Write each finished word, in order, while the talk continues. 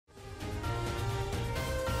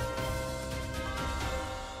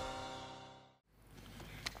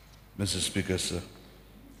Mr. Speaker, sir,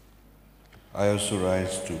 I also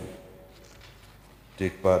rise to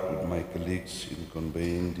take part with my colleagues in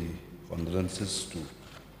conveying the condolences to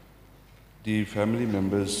the family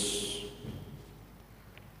members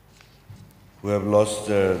who have lost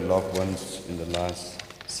their loved ones in the last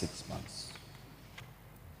 6 months.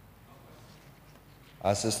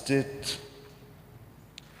 As a state,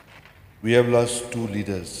 we have lost two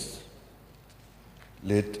leaders,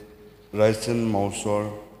 late Raisen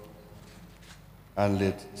Mausor and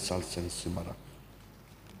late Salseng Simarak.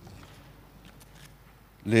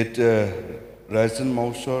 Late Raisen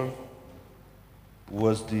Mausor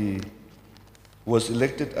was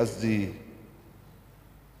elected as the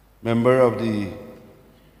member of the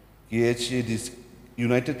KHA, this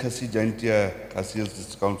United Khasi Jaintia Khasi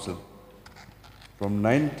Hills Council, from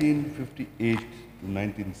 1958 to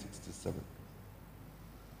 1967.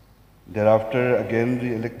 Thereafter, again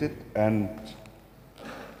re-elected and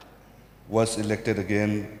was elected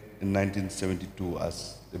again in 1972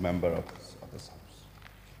 as the member of this House.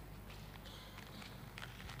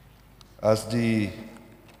 As the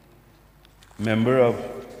member of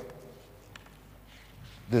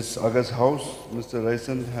this August House, Mr.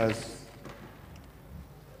 Raisen has,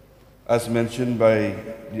 as mentioned by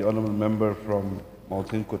the honorable member from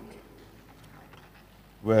Mauthinkut,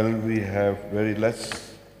 well, we have very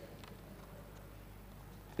less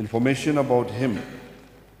information about him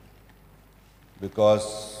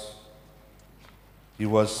because he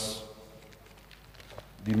was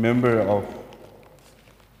the member of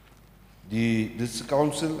this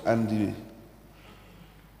council and the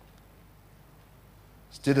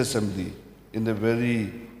State Assembly in the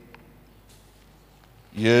very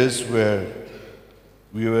years where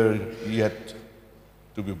we were yet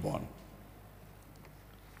to be born.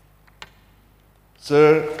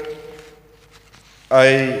 Sir,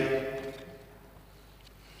 I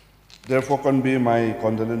therefore convey my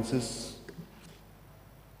condolences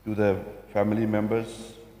to the family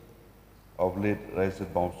members of late Raisen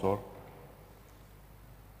Mausor,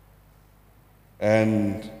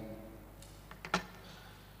 and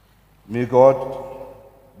may God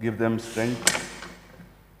give them strength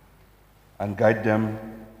and guide them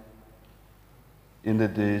in the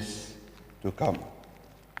days to come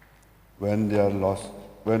when they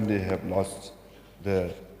have lost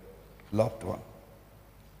their loved one.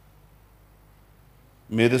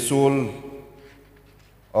 May the soul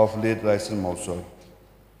of late Raisen Mausor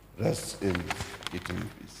rest in eternal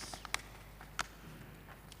peace.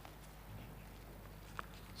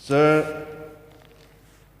 Sir,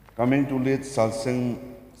 coming to late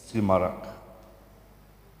Salseng Simarak.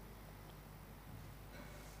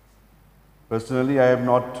 Personally, I have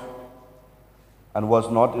not and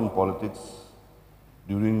was not in politics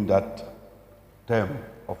during that term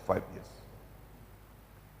of 5 years.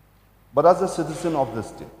 But as a citizen of the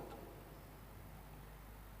state,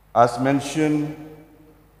 as mentioned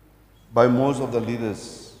by most of the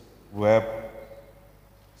leaders who have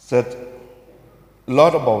said a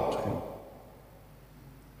lot about him,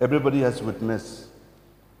 everybody has witnessed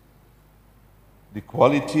the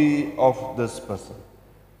quality of this person,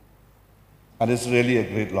 and it's really a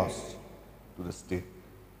great loss to the state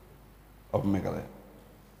of Meghalaya.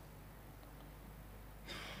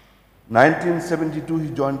 1970 he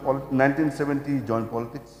joined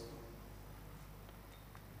politics,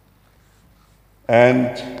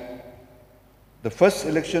 and the first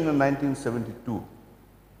election in 1972,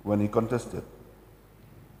 when he contested,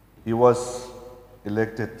 he was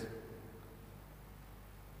elected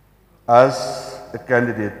as a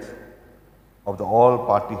candidate of the All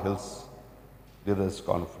Party Hills Leaders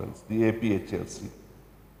Conference, the APHLC,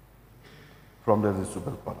 from the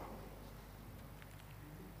Risubelpara.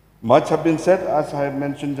 Much have been said, as I have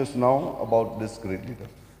mentioned just now, about this great leader.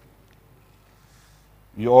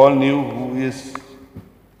 We all knew who is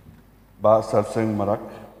Salseng Marak.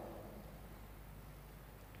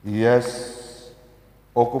 He has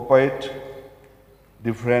occupied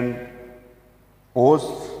different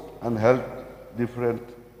posts and held different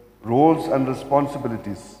roles and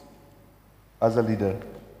responsibilities as a leader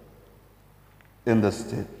in the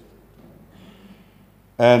state.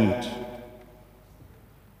 And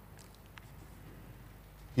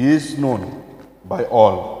he is known by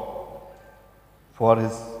all for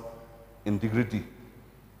his integrity,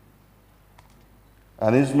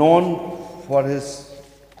 and is known for his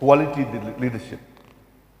quality leadership,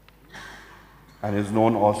 and is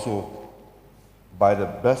known also by the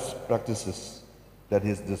best practices that he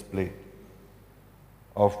has displayed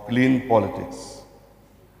of clean politics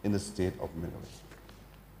in the state of Meghalaya.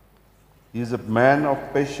 He is a man of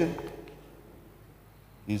patience.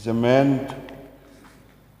 He is a man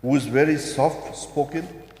who is very soft-spoken,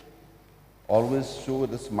 always show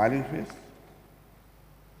with a smiling face.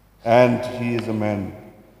 And he is a man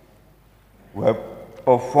who have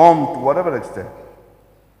performed to whatever extent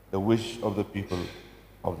the wish of the people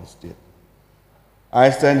of the state. I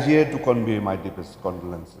stand here to convey my deepest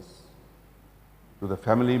condolences to the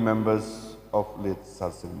family members of late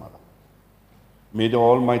Sar Singh Mala. May the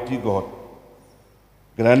Almighty God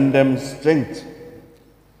grant them strength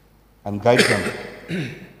and guide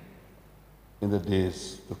them in the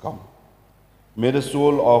days to come. May the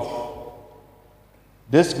soul of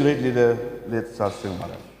this great leader, late Sar Singh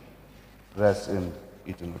Mala, rest in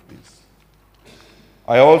eternal peace.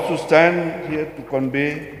 I also stand here to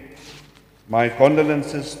convey my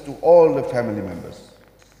condolences to all the family members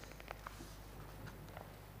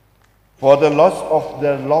for the loss of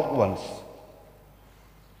their loved ones.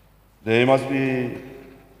 They must be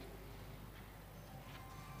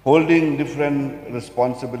holding different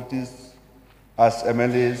responsibilities as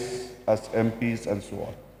MLAs, as MPs, and so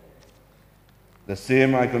on. The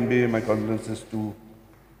same I convey my condolences to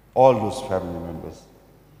all those family members.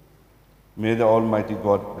 May the Almighty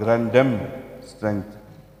God grant them strength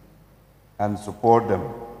and support them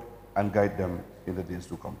and guide them in the days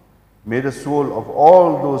to come. May the soul of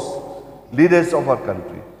all those leaders of our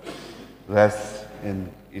country rest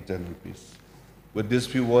in eternal peace. With these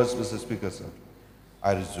few words, Mr. Speaker, sir,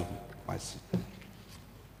 I resume my seat.